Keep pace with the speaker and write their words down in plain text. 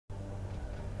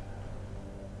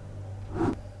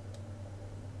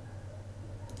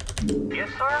Yes,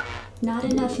 sir. Not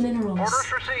enough minerals.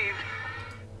 Orders received.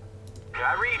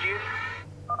 I read you.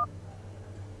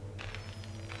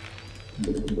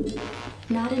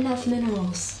 Not enough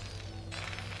minerals.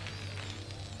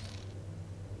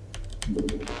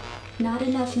 Not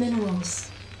enough minerals.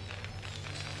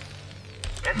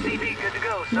 SCV good to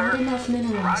go, sir. Not enough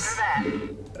minerals.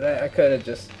 Roger that. I could have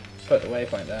just put the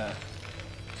waypoint there,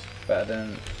 but I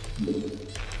didn't.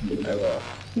 Oh well.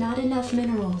 Not enough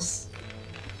minerals.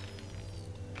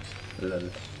 Lol.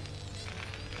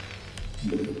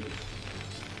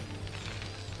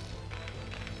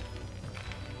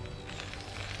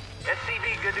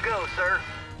 SCV good to go, sir.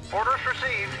 Orders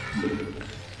received.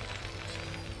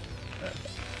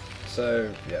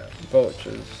 So yeah,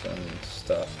 vultures and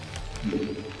stuff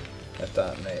of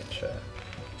that nature.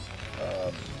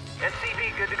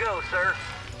 SCV good to go, sir.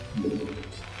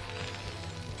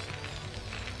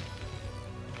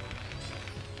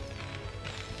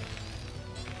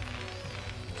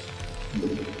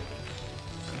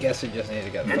 Guess we just need to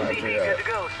get the SCV factory good up. to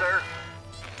go, sir.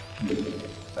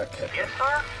 Okay. Yes,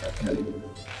 sir. Okay.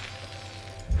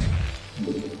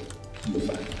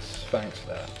 Thanks for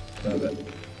that. Love it.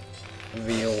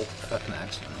 Real fucking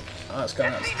excellent. Oh, it's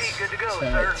going up SCV good to go, to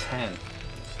sir. 10.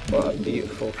 What a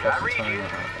beautiful fucking read time you. we're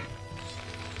having.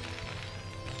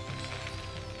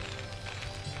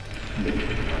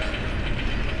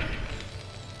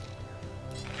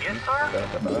 Yes,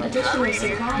 sir. Additional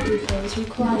supply depots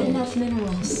require enough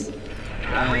minerals.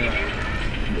 I read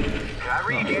you. I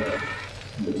read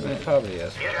you. It probably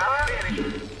is. Yes,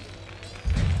 sir.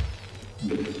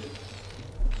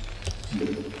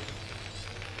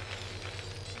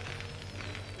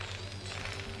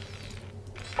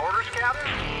 Orders,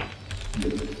 Captain.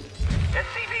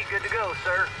 SCV good to go,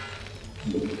 sir.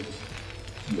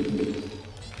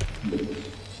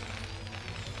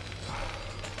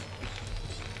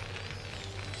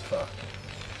 Fuck.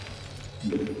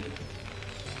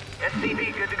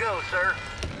 SCV good to go, sir.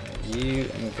 You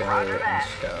and go Roger and that.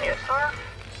 scout Yes, sir.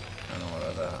 and all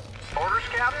of that. Orders,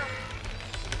 Captain.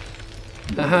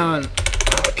 I haven't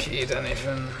keyed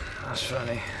anything. That's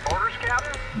funny. Orders,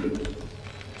 Captain.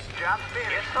 Job's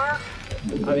finished. Yes, sir.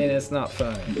 I mean, it's not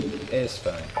funny. It's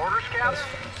funny. Orders, It's Captain.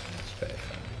 funny. It's very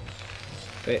funny.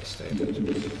 Bit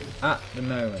stupid. At the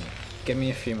moment, give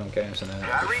me a few more games and then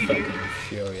it'll be fucking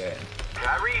infuriating.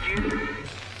 I read you.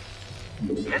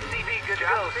 SCV good to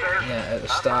go, sir. Yeah, at the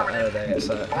start of the day, it's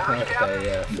like, okay,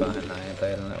 yeah, fine, I ain't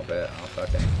played a little bit,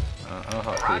 I'll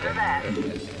hop feed in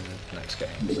next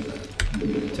games, and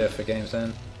then 2 or 3 games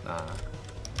in, nah,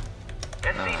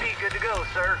 SCV good to go,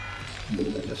 sir.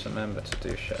 just remember to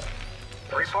do shit.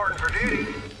 Reporting for duty.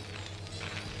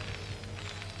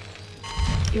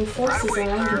 Your forces are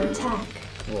under attack.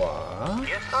 What?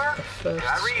 Yes, sir. The first I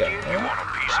read you. scout? Want a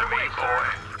piece of me, boy?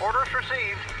 Orders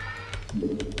received.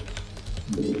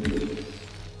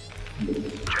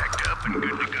 Jacked up and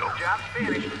good to go. Job's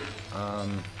finished.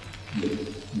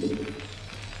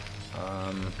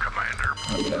 Commander.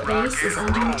 Okay. Base is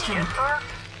under Yes, attack. sir.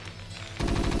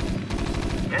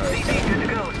 SCV good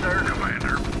to go, sir.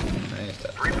 Commander. He's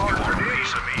dead. Reporting for Want a duty.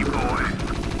 piece of me, boy?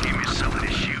 Give me something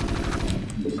to shoot.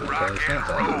 Okay, Rock he's and not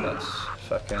dead, roll. that's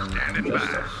fucking Standing by.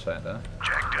 injustice right there.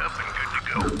 Jacked up and good to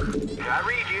go. I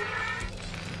read you.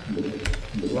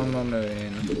 1 more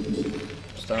marine.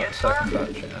 Start Yes, the second sir.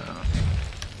 factory now.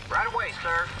 Right away,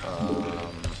 sir.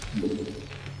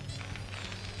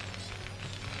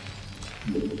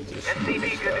 Do some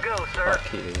SCV good to go, sir.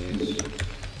 Packy these.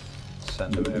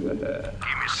 Send them over here.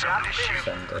 Give me something to shoot.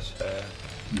 Send this here.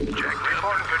 Jacked up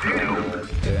Reporting for and duty. good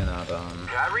to go. Do an add-on.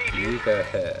 I read You you. go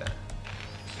here.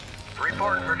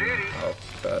 Reporting for and then duty. I'll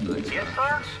go to the next Yes,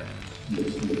 one.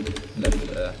 Lift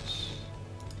this.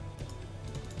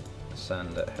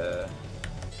 Send it here.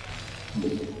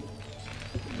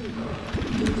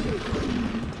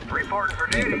 Reporting for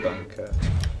Make a duty. bunker.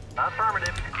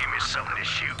 Affirmative. Give me something to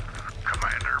shoot.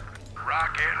 Commander.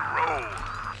 Rock and roll.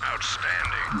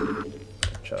 Outstanding.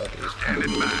 Charges.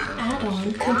 Standing by. Add-on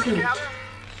Orders, complete. Captain.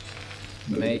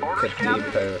 Make a Orders, Captain.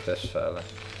 depot with this fella.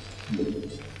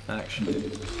 Actually.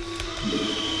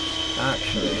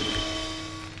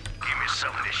 Give me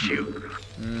something to shoot.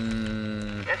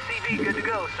 SCV good to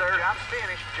go, sir. Job's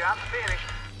finished. Job's finished.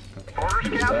 Okay. Orders,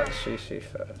 Start Captain. CC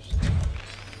first.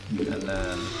 And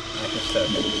then I can start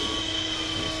making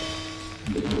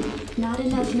Not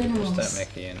enough start minerals.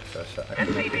 making in for a sec. I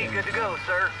can make SCV it good to go,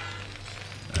 sir.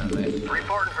 and make,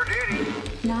 Reporting for duty.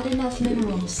 Not enough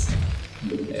minerals.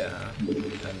 yeah.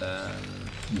 And then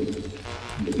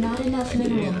Not enough make a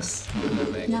unit. minerals. And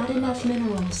then make Not a- enough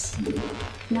minerals.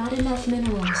 Not enough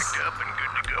minerals. Jacked up and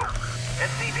good to go.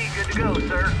 SCV good to go,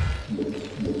 sir.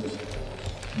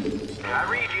 I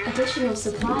read you. Additional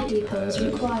supply depots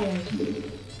required.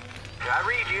 I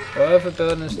read you. Whatever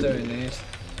building's doing these.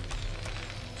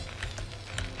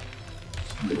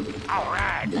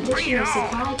 Alright, bring it Additional on.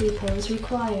 supply depots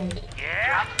required.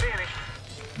 Yeah? Job's finished.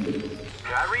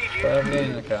 I read you. Probably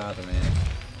in the academy.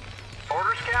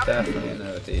 Orders, Captain. Definitely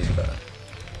another depot.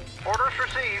 Orders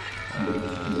received. And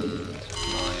mine.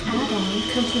 Add-on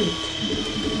complete.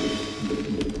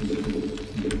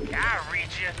 I read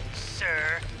you,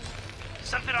 sir.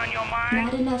 Something on your mind?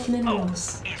 Not enough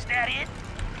minerals. Is that it?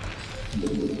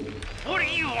 What do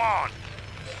you want?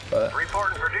 But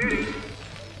Reporting for duty.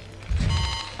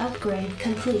 Upgrade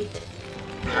complete.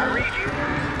 I read you.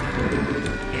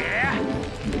 Yeah?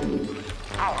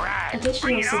 Alright, bring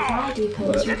Additional it supply on.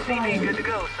 depots SCV good required. to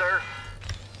go, sir.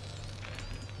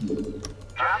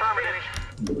 Affirmative.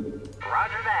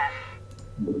 Roger that.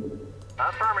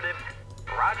 Affirmative.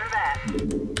 Roger that.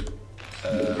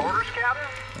 Orders, Captain.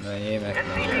 and then you make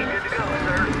SCV good to go,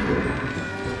 sir.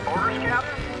 Orders,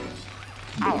 Captain.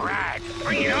 Alright,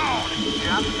 bring it on.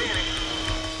 Job's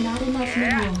finished. Not enough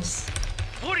minerals.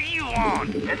 What do you want?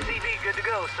 SCV good to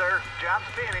go, sir. Job's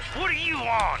finished. What do you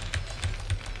want?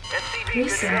 SCV good to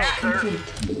Research go, sir.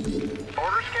 complete.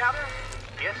 Orders, Captain.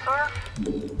 Yes, sir.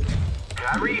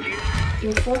 I read you.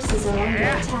 Your forces are under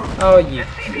attack. Oh, you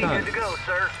SCV good to cunt. go,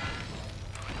 sir.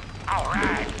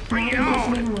 Alright, bring Not it enough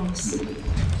on. minerals.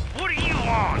 What do you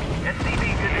want? SCV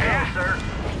good to go, sir.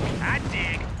 I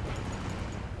dig.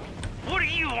 What do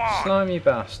you want? Slimy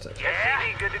bastard. Yeah?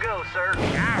 SCV good to go, sir.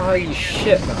 I Oh, read you you,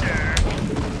 shit, man. sir.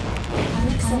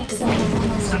 Unacceptable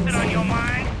Something minerals. on your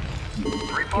mind?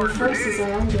 Your Reporting for forces duty.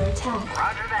 are under attack.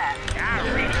 Roger that. I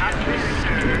read you,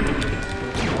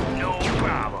 sir. No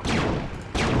problem.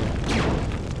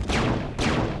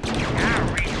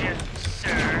 I read you,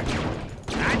 sir.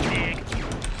 I dig.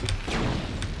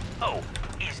 Oh,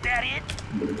 is that it?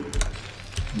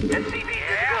 SCV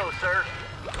good to go, sir.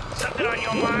 Something on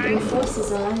your Your mind?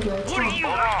 forces are under What do attack. you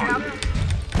Orders, want? Captain.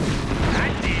 I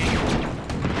dig.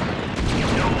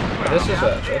 No This is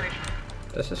problem. awful.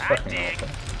 This is fucking awful.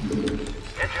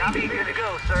 SCV good to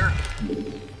go, sir.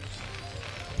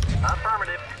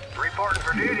 Affirmative. Reporting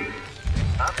for duty.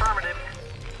 Affirmative.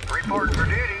 Reporting for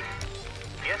duty.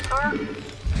 Yes, sir.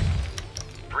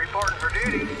 Reporting for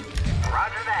duty.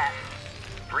 Roger that.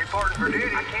 Reporting for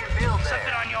duty. I can't build Something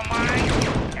there. on your mind?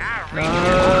 I read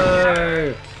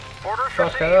you, No! Orders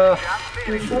Fuck received. off. Job's Your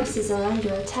finished. forces are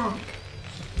under attack.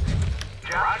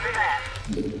 Roger that.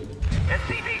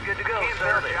 SCV good to go,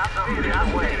 sir. Job's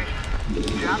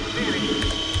finished. Job's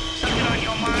finished. Something on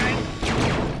your mind?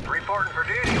 Reporting for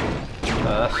duty.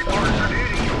 That's Reporting for fine.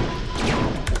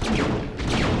 duty.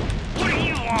 What do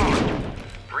you want?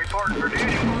 Reporting for duty.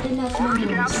 Not enough Orders,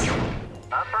 minerals. Captain.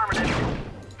 Affirmative.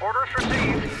 Orders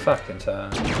received. Fucking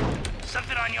time.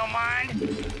 Something on your mind?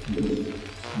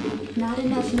 Not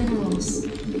enough minerals.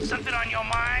 Something on your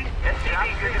mind?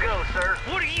 SCV good to go, sir.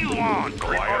 What do you want?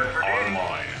 Reporting for duty.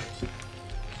 Online.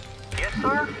 Yes,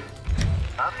 sir.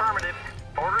 Affirmative.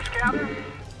 Orders, Captain.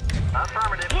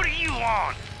 Affirmative. What do you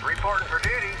want? Reporting for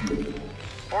duty.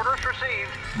 Orders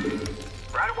received.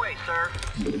 Right away, sir.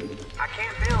 I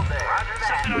can't build there. Roger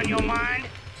Something that. on your mind?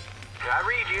 I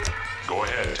read you. Go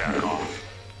ahead, TACOM.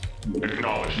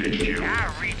 Acknowledged HQ.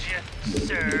 I read you,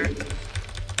 sir.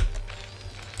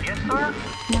 Yes, sir.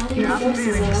 Not enough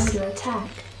forces are under attack.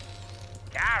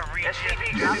 I read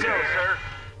SCV you, good to go, sir.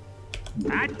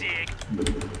 sir. I dig.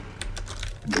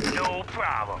 No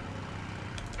problem.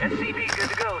 SCV good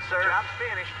to go, sir. Job's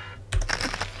finished.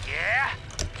 Yeah?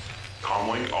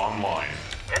 Comlink online.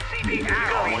 SCV good to go,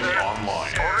 Comlink sir.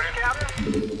 online. Orders,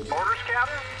 Captain. Orders,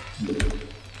 Captain.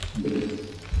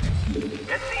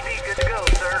 SCV good to go,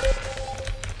 sir.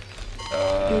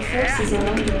 Your forces are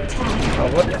under attack. Oh,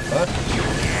 what the fuck?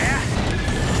 Yeah?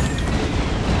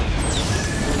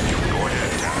 Go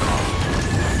ahead, TACOM.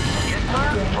 Yes,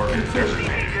 sir. Target SCV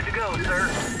designated. good to go, sir.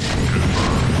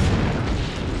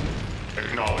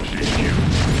 Acknowledged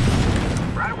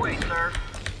HQ. Right away, sir.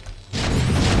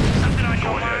 Something on Go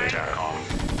your ahead, mind? TACOM.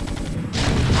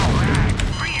 Alright,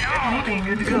 bring it on. SCV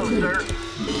good to go, sir.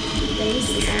 Base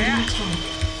is under attack.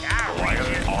 I read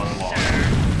Goliath you, online. sir.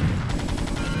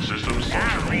 Systems I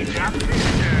functional. read you, sir.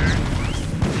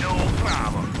 No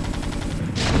problem.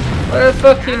 Why the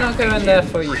fuck are you not going there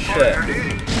for your shit? For duty.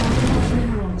 Not enough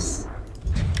minerals.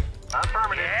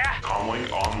 Affirmative. Yeah?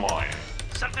 Comlink online.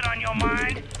 Something on your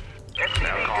mind?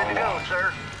 SCV good to go,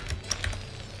 sir.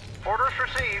 Orders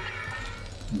received.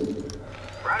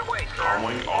 Right away, sir.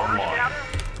 Comlink Orders, online.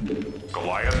 Captain.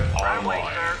 Goliath Right away,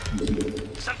 online.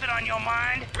 sir. Something on your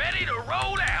mind? Ready to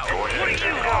roll out. Go What ahead, do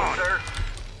you Good to go, want? sir.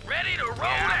 Ready to roll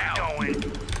Yeah, out. I'm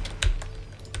going.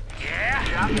 Yeah?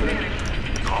 Job finished.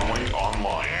 Comlink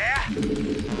online. Yeah?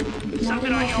 Not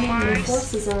Something on enough your member mind?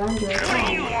 forces are under What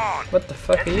do you attack. want? What the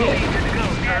fuck are you? Good to go,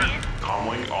 That sir. it?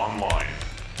 Comlink online.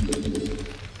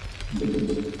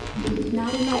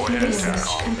 Not enough Go ahead, members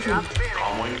TACOM. complete. Job finished.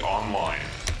 Comlink online.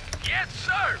 Yes,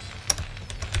 sir.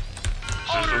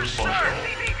 Systems functional.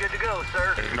 SCV good to go,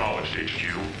 sir. Acknowledged,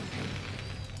 HQ.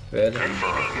 Really?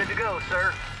 SCV good to go,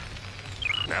 sir.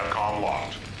 Navcom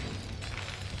locked.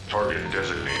 Target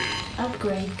designated.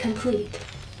 Upgrade complete.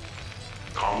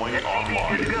 Comlink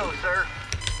SCV good to online. go, sir.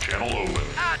 Channel open.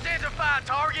 Identify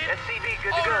target. SCV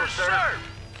good to go, sir.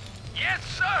 Yes,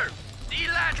 sir.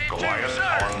 Delighted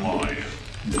Goliath online.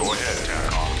 Go ahead,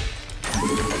 TACOM.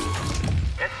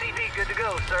 SCV good to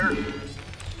go, sir.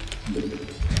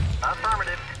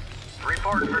 Affirmative.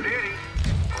 Reporting for duty.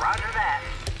 Roger that.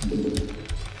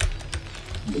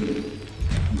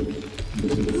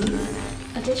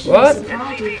 Additional What?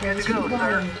 supply depots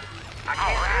required. I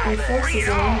can't Your build that. forces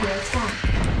are under attack.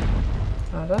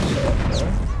 Oh, that's awful.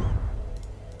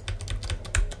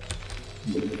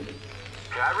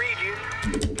 I read you.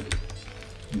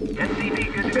 SCV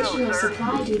good to go, Additional sir.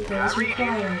 supply depots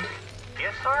required.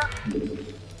 Yes, sir.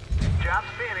 Job's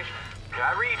finished.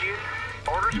 I read you.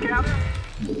 Orders, Captain.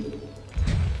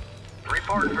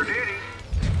 Reporting for duty.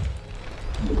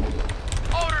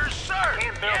 Orders, sir.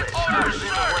 Can't build it. Orders,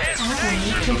 sir.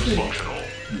 Upgrade complete. Functional.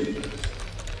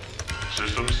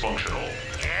 Systems functional.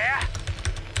 Yeah?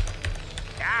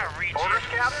 I read Orders,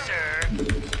 you, Captain?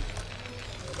 sir.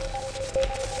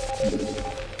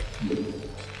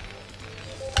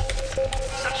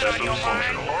 Something on your Systems mind?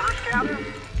 functional. Orders, Captain.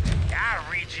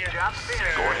 I read you, Job's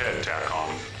finished. Go sir. ahead,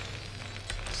 TACOM.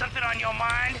 Something on your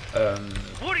mind? Um,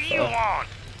 What do you want?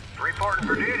 Reporting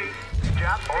for duty.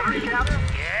 Job's orders, Captain.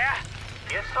 Yeah?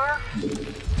 Yes, sir.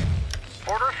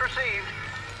 Orders received.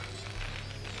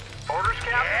 Orders,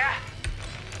 Captain. Yeah?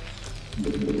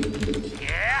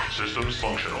 Yeah? Systems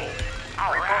functional.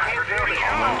 All right. Reporting for duty.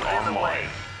 Comlink On the way.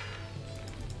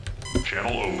 online.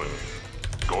 Channel open.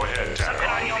 Go ahead, Something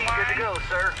on TACOM. your Good mind? to go,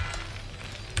 sir.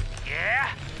 Yeah?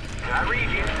 I read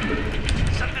you.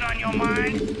 Something on your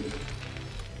mind?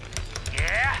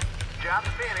 Yeah? Job's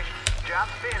finished.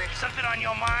 Job's finished. Something on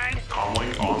your mind?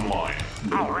 Comlink online.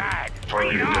 All right.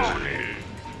 Bring Target it on. designated.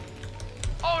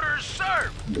 Orders,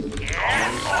 sir. Yeah?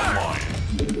 Comlink online.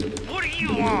 What do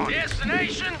you want?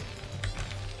 Destination.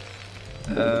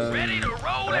 Ready to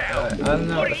roll I out. don't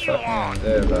know what the fuck I'm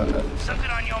gonna do about it.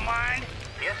 Something on your mind?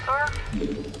 Yes, sir.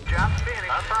 Job's finished.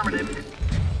 Affirmative.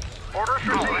 Orders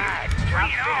All received. right.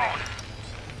 Bring Job's it on. finished.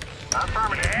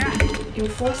 Affirmative. Yeah? Your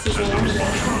forces are under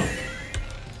attack.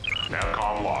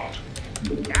 Navcom locked.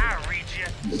 I read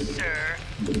you, sir.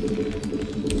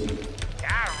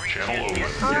 I read Channel you,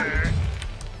 open. sir.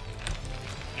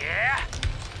 Yeah?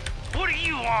 What do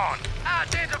you want?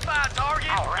 Identify target.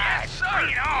 All right. Yes, sir.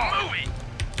 Bring it on. Move it.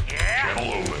 Yeah?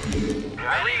 Channel open.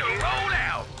 Ready to roll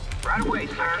out. Right away,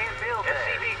 sir. I can't build that.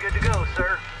 SCV good to go,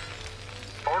 sir.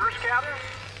 Orders, Captain.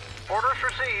 Orders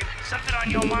received. Something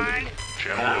on your mind?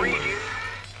 Channel I read open. you.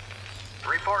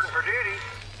 Reporting for duty.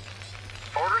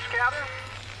 Orders, Captain.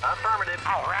 Affirmative.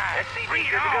 All right. SCV Bring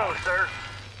it good to go, on. sir.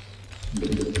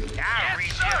 I read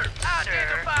you, sir.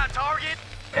 target.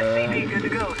 SCV good to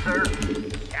go, sir.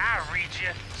 I read you,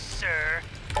 sir.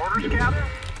 Orders, Captain.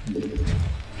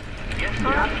 Yes, sir.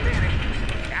 Job's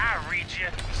finished. I read you,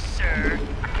 sir.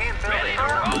 I can't build it,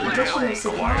 sir. Additional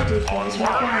supply depots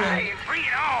required. Bring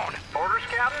it on. Orders,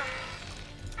 Captain.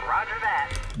 Roger that.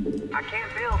 I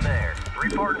can't build there.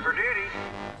 Reporting for duty.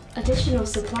 Additional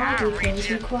supply I read depots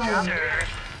you, required. sir.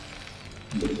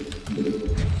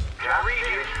 I read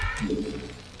you.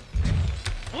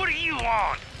 What do you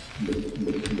want?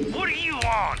 What do you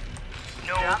want?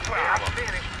 No Job's problem.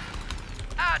 finished.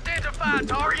 Identify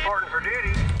target. Reporting for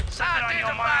duty. Something on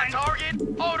your mind? Target.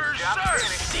 Orders, sir.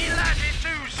 Delighted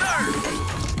to, sir.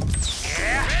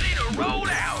 Yeah? Ready to roll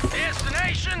out.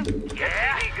 Destination.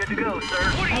 Yeah? SCV good to go, sir.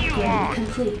 What do you Upgrade want?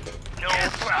 complete. No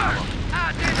problem.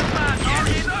 Identify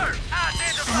target. Sir.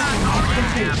 Identify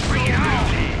target. Bring it on.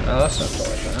 Oh, that's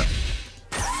unfortunate.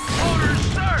 Orders,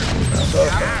 sir. That's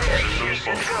awesome. Systems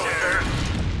Good to go, functional. sir.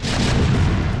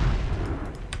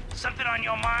 Something on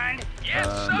your mind? Yes,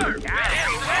 sir. Ready to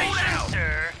roll out.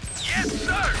 Sir. Yes,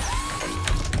 sir.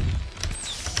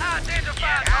 Identify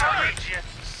I target. read you,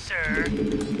 sir.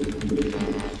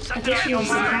 Something on your Additional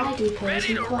supply mind? depots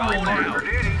Ready to roll required. out. For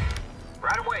duty.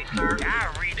 Right away, sir. I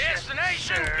read you,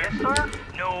 Destination. sir. Yes, sir.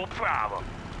 No problem.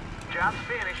 Job's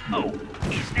finished. Oh,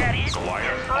 is that it?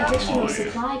 Goliath Additional online.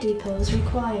 supply depots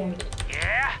required.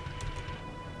 Yeah?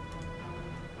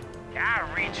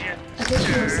 I'll read you.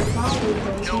 Additional supply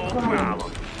depots No required.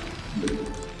 problem.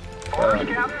 Orders,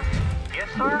 Captain? Yes,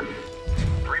 sir.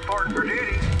 Reporting for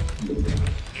duty.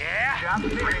 Yeah? Job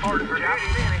finished. Reporting for duty.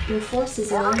 Your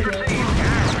forces are under attack.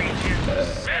 I'll read you.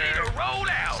 Ready to roll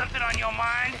out. Something on your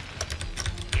mind?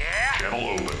 Yeah? Channel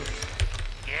open.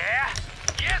 Yeah?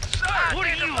 Yes, sir. What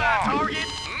do you want? Target.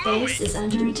 Base is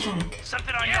under attack.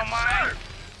 Something on your mind?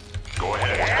 Go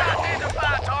ahead.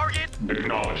 Identify target.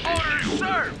 Acknowledge Orders, HQ.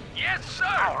 sir. Yes, sir.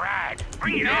 All right.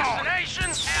 Bring it on. Destination?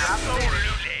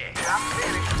 Absolutely. Job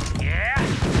finished. Yeah?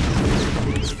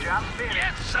 Job finished.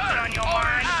 Yes, sir. Something on your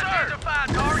mind, sir. Identify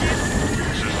target.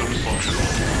 Systems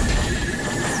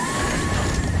functional.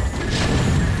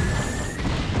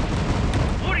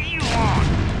 What do you want?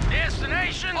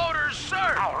 Destination? Orders,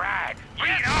 sir. All right.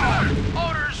 Bring it on.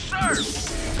 Orders, sir.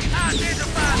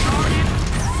 Identify target.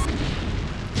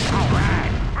 All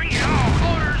right. Bring it on.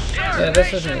 Orders, sir. Yeah,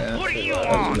 this isn't Destination? What do actually you bad.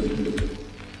 want?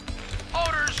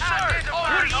 Orders, sir.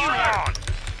 What do you want?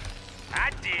 I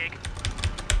dig.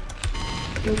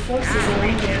 Your forces are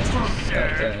under attack.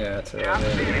 Yeah, it's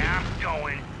already. Yeah, I'm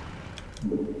going.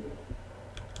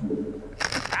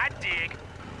 I dig.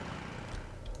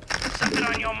 Something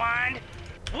on your mind?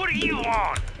 What do you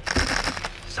want?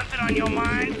 Something on your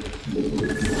mind?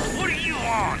 What do you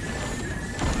want?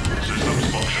 Systems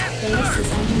functional. Base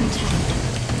is under attack.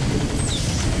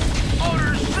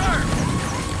 Orders, sir!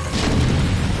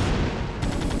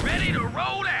 Ready to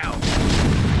roll out!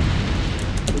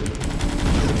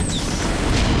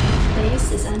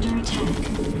 Base is under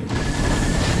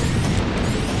attack.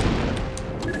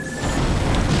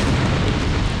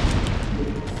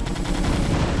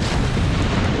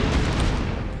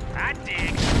 I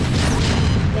dig.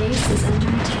 Base is under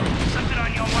attack. Something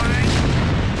on your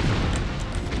mind?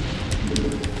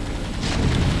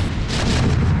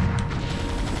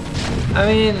 I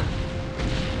mean,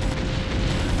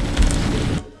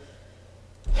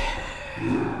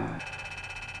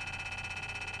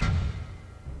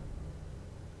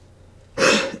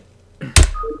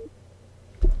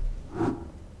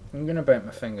 I'm gonna break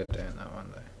my finger doing that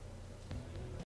one day.